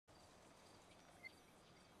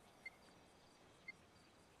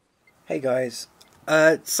Hey guys,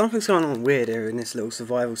 something's going on weird here in this little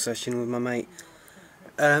survival session with my mate.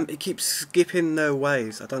 It keeps skipping the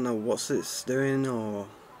waves. I don't know what it's doing or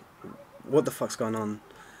what the fuck's going on,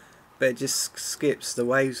 but it just skips the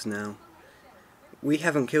waves now. We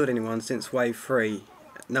haven't killed anyone since wave 3.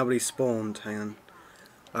 Nobody spawned. Hang on,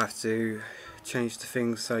 I have to change the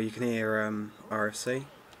things so you can hear RFC.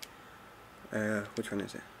 Which one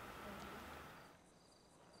is it?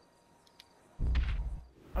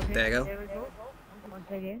 Okay, there you go. There we go. Once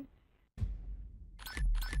again.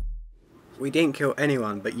 We didn't kill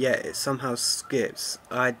anyone, but yet it somehow skips.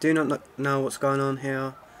 I do not know what's going on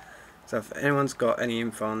here. So if anyone's got any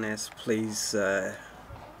info on this, please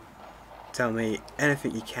tell me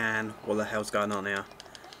anything you can. What the hell's going on here?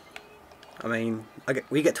 I mean,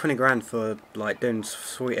 we get 20 grand for like doing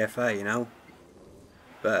sweet FA, you know.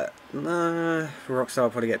 But nah, Rockstar will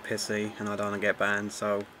probably get pissy, and I don't want to get banned.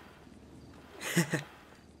 So.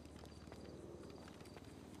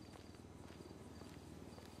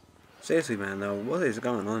 Seriously, man, though, what is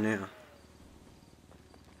going on here?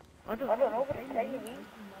 I don't know what it's saying.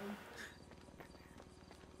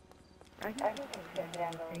 I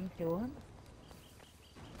think you want.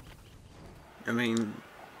 I mean,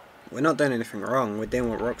 we're not doing anything wrong. We're doing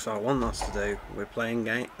what Rockstar want us to do. We're playing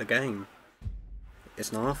the game.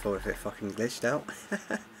 It's not our fault if it fucking glitched out.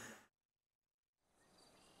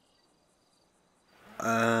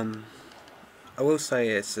 I will say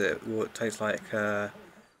it takes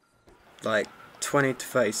like 20 to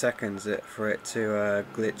 30 seconds for it to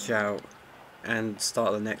glitch out and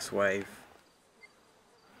start the next wave.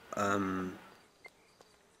 So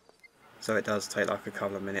it does take like a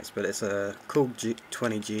couple of minutes, but it's a cool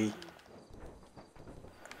 20G,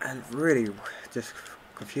 and really just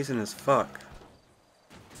confusing as fuck.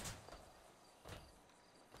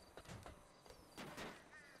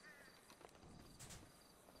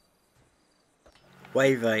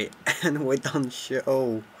 Wave 8 and we're done shit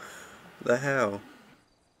all. The hell?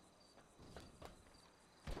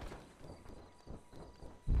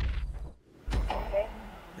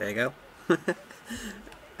 There you go.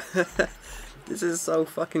 This is so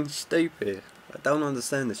fucking stupid. I don't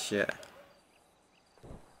understand this shit.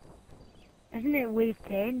 Isn't it wave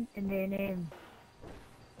 10 and then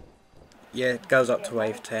Yeah, it goes up to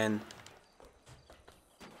wave 10.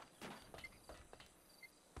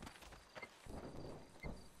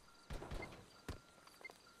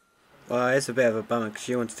 Well, it's a bit of a bummer because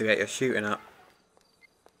you wanted to get your shooting up.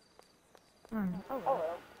 oh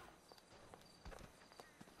well.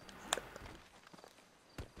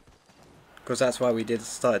 Because that's why we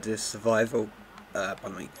started this survival.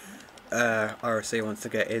 Pardon me. RSC wants to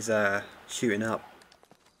get his shooting up.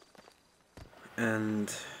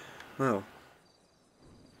 And, well,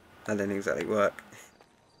 that didn't exactly work.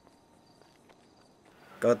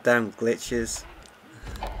 Goddamn glitches.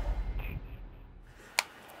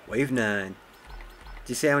 Wave 9. Do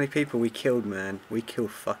you see how many people we killed, man? We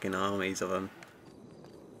killed fucking armies of them.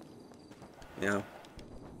 You know?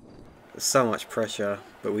 There's so much pressure,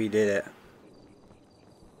 but we did it.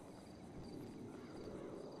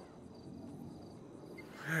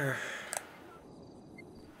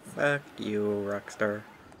 Fuck you, Rockstar.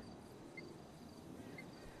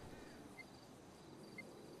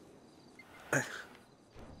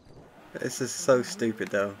 This is so stupid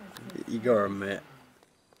though. You gotta admit.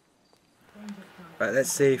 Right,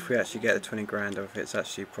 let's see if we actually get the 20 grand or if it's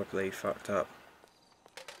actually properly fucked up.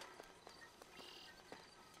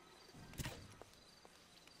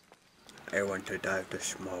 I want to dive the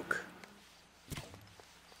smoke.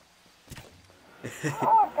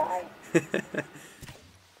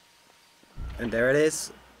 And there it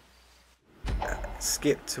is.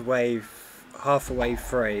 Skip to half of wave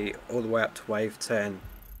 3 all the way up to wave 10.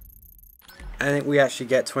 I think we actually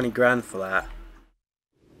get 20 grand for that.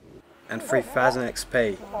 And 3000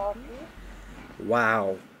 XP.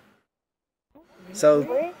 Wow.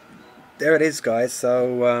 So, there it is, guys.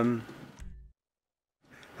 So,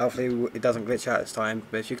 hopefully it doesn't glitch out this time.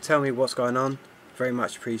 But if you could tell me what's going on, very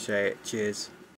much appreciate it. Cheers.